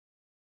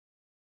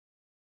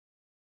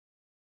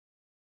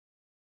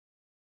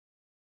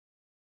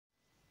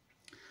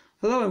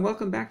Hello and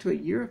welcome back to A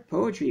Year of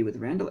Poetry with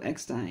Randall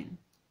Eckstein.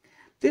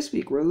 This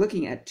week we're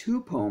looking at two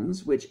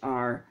poems which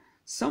are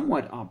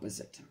somewhat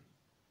opposite.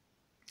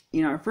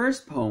 In our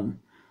first poem,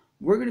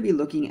 we're going to be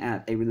looking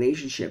at a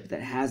relationship that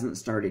hasn't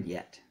started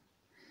yet.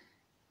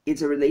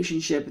 It's a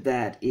relationship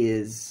that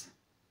is,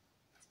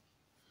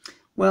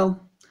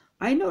 well,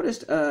 I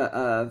noticed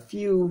a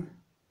few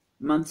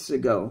months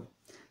ago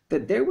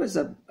that there was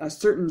a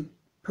certain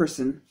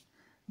person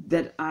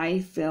that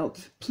I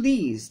felt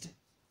pleased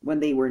when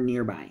they were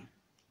nearby.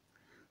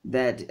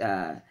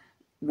 That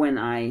when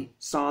I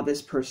saw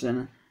this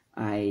person,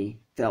 I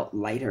felt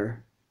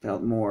lighter,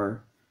 felt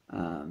more,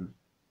 I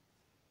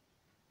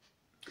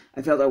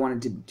felt I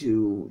wanted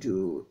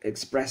to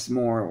express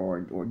more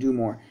or do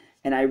more.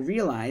 And I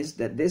realized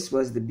that this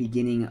was the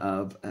beginning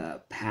of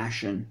a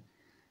passion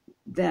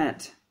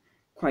that,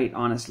 quite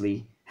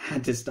honestly,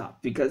 had to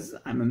stop because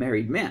I'm a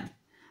married man.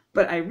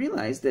 But I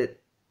realized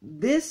that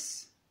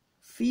this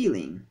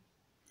feeling,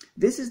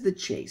 this is the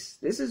chase.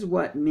 This is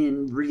what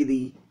men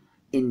really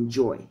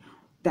enjoy.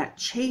 That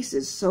chase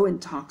is so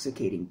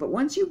intoxicating. But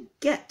once you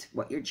get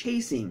what you're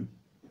chasing,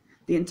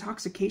 the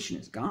intoxication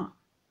is gone.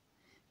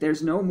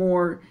 There's no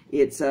more,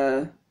 it's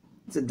a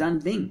done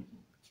thing.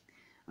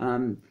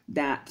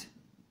 That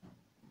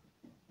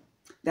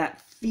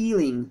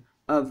feeling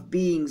of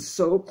being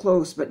so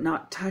close but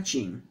not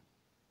touching,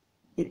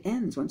 it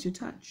ends once you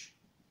touch.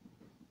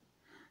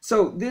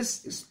 So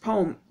this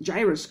poem,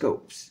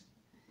 Gyroscopes,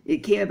 it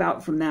came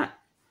about from that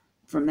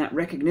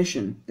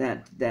recognition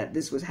that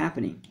this was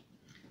happening.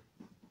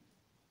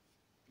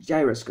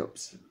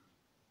 Gyroscopes.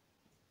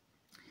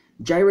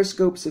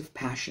 Gyroscopes of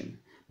passion,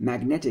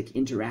 magnetic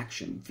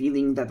interaction,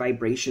 feeling the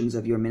vibrations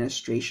of your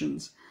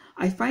ministrations,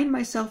 I find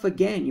myself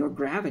again your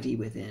gravity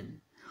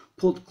within,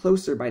 pulled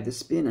closer by the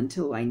spin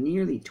until I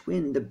nearly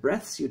twin the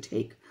breaths you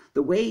take,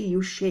 the way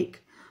you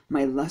shake,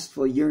 my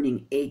lustful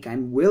yearning ache,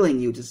 I'm willing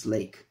you to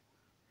slake.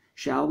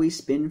 Shall we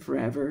spin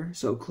forever,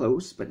 so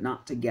close but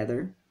not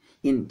together,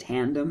 in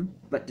tandem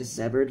but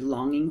dissevered,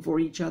 longing for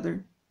each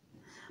other?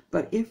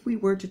 But if we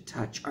were to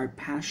touch, our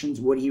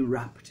passions would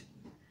erupt,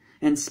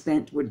 and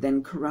spent would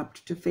then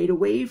corrupt to fade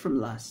away from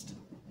lust.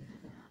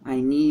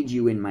 I need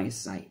you in my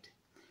sight,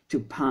 to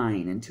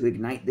pine and to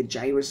ignite the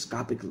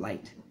gyroscopic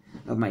light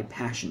of my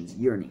passion's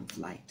yearning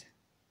flight.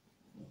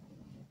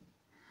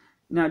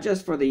 Now,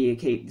 just for the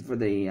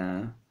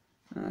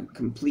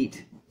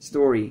complete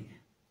story,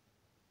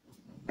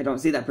 I don't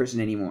see that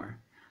person anymore.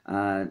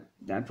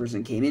 That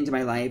person came into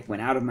my life,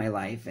 went out of my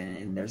life,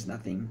 and there's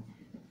nothing.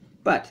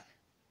 But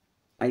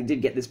I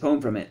did get this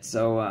poem from it,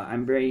 so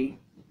I'm very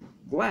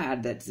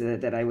glad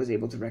that I was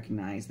able to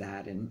recognize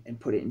that and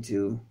put it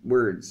into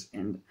words.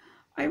 And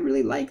I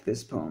really like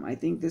this poem. I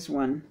think this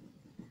one,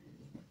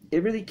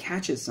 it really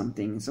catches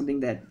something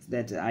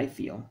that I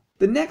feel.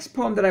 The next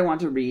poem that I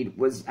want to read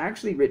was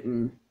actually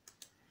written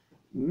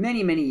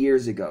many, many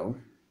years ago.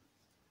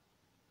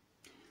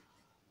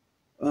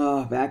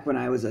 Back when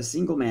I was a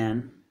single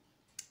man,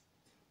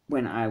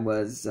 when I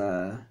was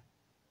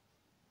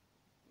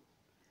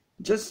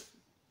just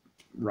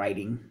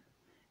writing.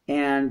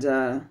 And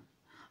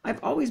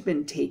I've always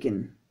been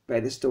taken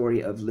by the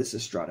story of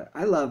Lysistrata.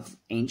 I love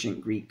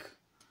ancient Greek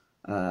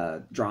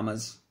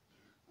dramas.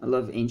 I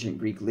love ancient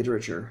Greek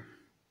literature.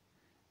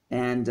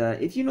 And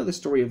if you know the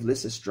story of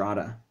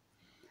Lysistrata,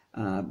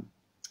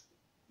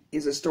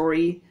 is a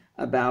story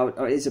about,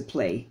 or is a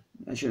play,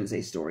 I shouldn't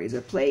say story, is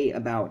a play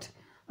about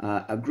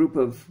a group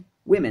of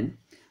women.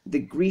 The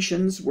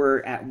Grecians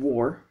were at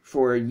war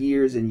for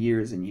years and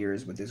years and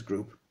years with this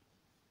group.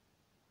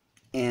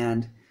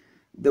 And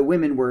the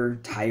women were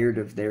tired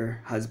of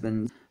their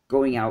husbands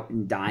going out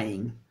and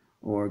dying,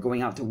 or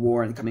going out to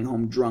war and coming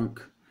home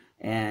drunk.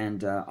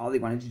 And all they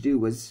wanted to do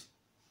was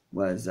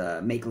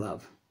make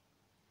love.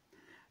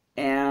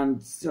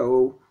 And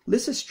so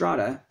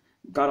Lysistrata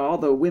got all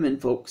the women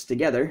folks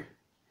together,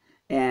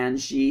 and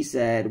she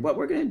said, what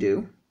we're going to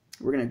do,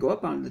 we're going to go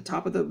up on the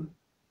top of the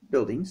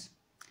buildings,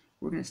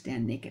 we're going to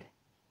stand naked.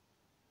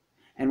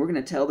 And we're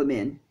going to tell the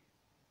men,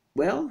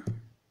 well,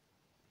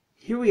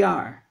 here we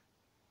are.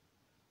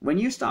 When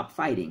you stop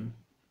fighting,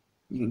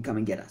 you can come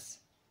and get us.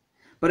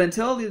 But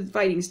until the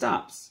fighting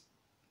stops,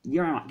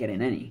 you're not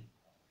getting any.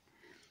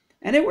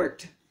 And it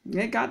worked.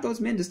 It got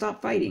those men to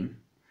stop fighting.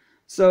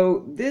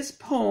 So this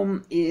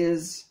poem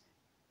is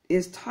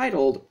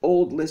titled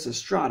Old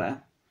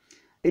Lysistrata.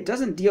 It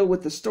doesn't deal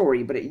with the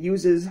story, but it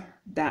uses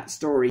that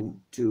story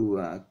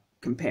to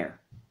compare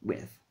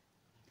with.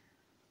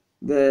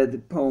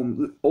 The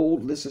poem,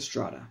 Old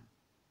Lysistrata.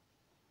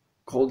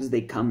 Cold as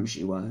they come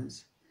she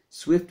was,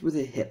 swift with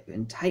a hip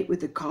and tight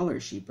with the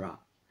collar she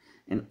brought,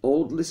 and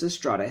old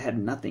Lysistrata had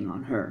nothing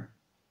on her.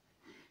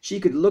 She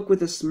could look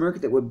with a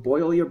smirk that would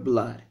boil your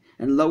blood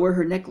and lower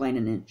her neckline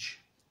an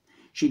inch.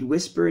 She'd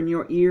whisper in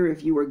your ear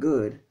if you were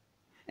good,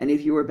 and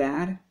if you were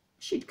bad,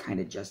 she'd kind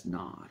of just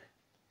nod.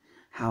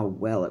 How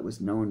well it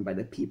was known by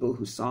the people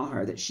who saw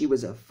her that she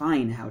was a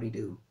fine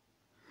howdy-do.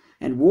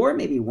 And war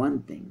may be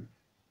one thing,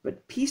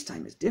 but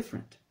peacetime is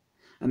different.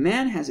 A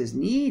man has his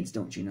needs,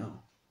 don't you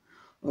know?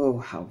 Oh,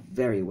 how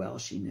very well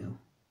she knew.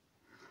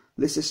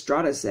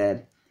 Lysistrata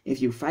said,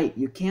 "If you fight,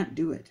 you can't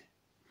do it.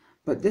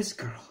 But this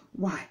girl,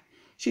 why,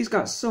 she's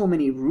got so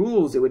many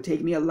rules it would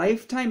take me a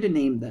lifetime to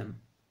name them.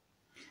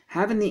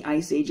 Haven't the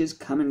ice ages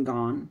come and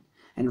gone,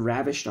 and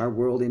ravished our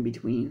world in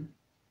between?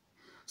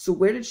 So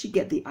where did she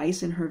get the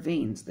ice in her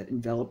veins that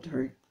enveloped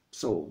her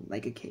soul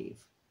like a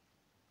cave?"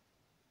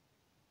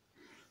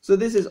 So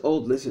this is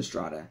old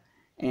Lysistrata,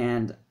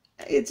 and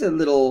it's a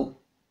little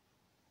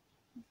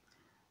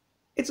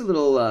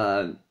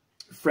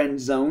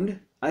friend-zoned.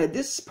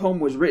 This poem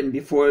was written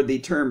before the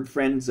term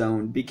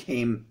friend-zoned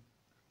became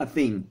a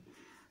thing.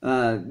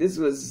 This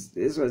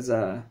was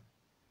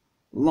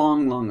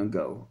long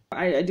ago.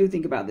 I do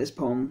think about this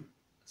poem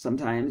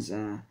sometimes.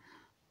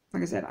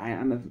 Like I said,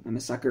 I'm a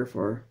sucker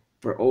for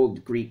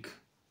old Greek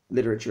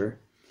literature.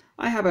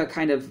 I have a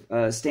kind of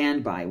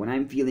standby when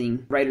I'm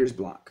feeling writer's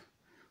block,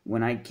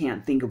 when I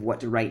can't think of what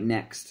to write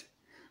next.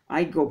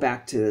 I go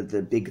back to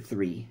the big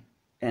three,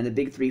 and the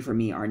big three for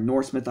me are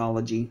Norse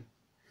mythology,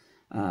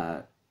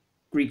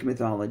 Greek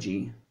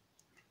mythology,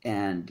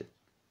 and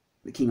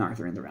the King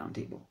Arthur and the Round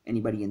Table.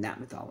 Anybody in that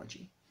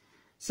mythology.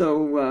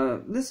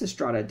 So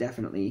Lysistrata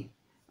definitely,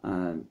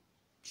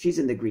 she's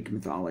in the Greek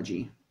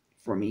mythology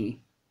for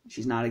me.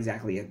 She's not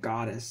exactly a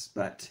goddess,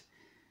 but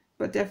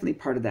definitely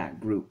part of that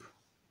group.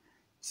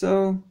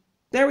 So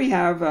there we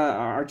have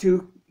our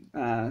two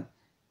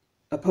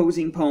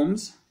opposing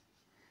poems.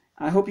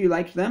 I hope you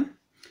liked them.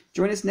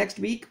 Join us next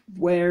week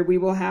where we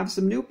will have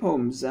some new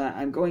poems.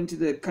 I'm going to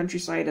the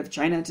countryside of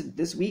China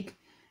this week,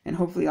 and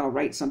hopefully I'll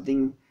write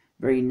something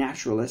very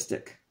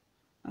naturalistic.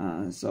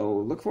 So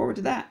look forward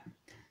to that.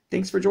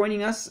 Thanks for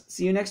joining us.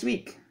 See you next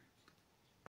week.